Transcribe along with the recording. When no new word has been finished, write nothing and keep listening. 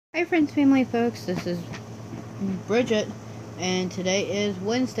Hi friends, family, folks, this is Bridget, and today is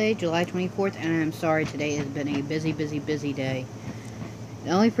Wednesday, July 24th, and I'm sorry, today has been a busy day. The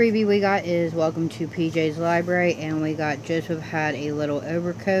only freebie we got is Welcome to PJ's Library, and we got Joseph Had a Little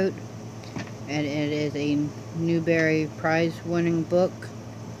Overcoat, and it is a Newbery Prize-winning book.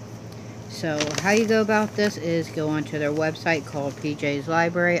 So, how you go about this is go onto their website called PJ's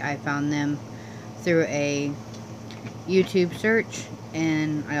Library. I found them through a YouTube search,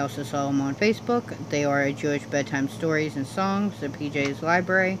 and I also saw them on Facebook. They are a Jewish bedtime stories and songs, the PJ's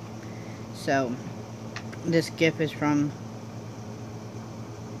Library. So, this gift is from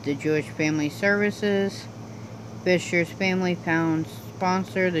the Jewish Family Services. Fisher's Family Found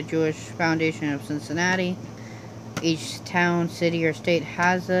sponsor, the Jewish Foundation of Cincinnati. Each town, city, or state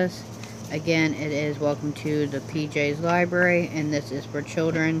has this. Again, it is Welcome to the PJ's Library, and this is for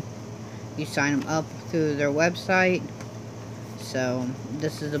children. You sign them up through their website. So,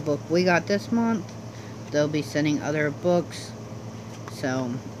 this is the book we got this month. They'll be sending other books.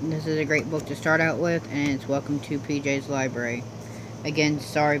 So, this is a great book to start out with, and it's Welcome to PJ's Library. Again,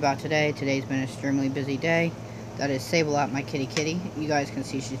 sorry about today. Today's been an extremely busy day. That is Sable-Out, my kitty. You guys can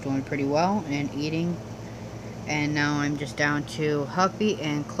see she's doing pretty well and eating. And now I'm just down to Huffy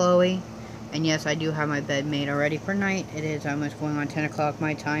and Chloe. And yes, I do have my bed made already for night. It is almost going on 10 o'clock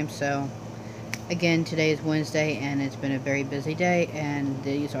my time, so again, today is Wednesday, and it's been a very busy day, and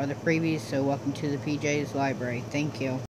these are the freebies, so welcome to the PJ's Library. Thank you.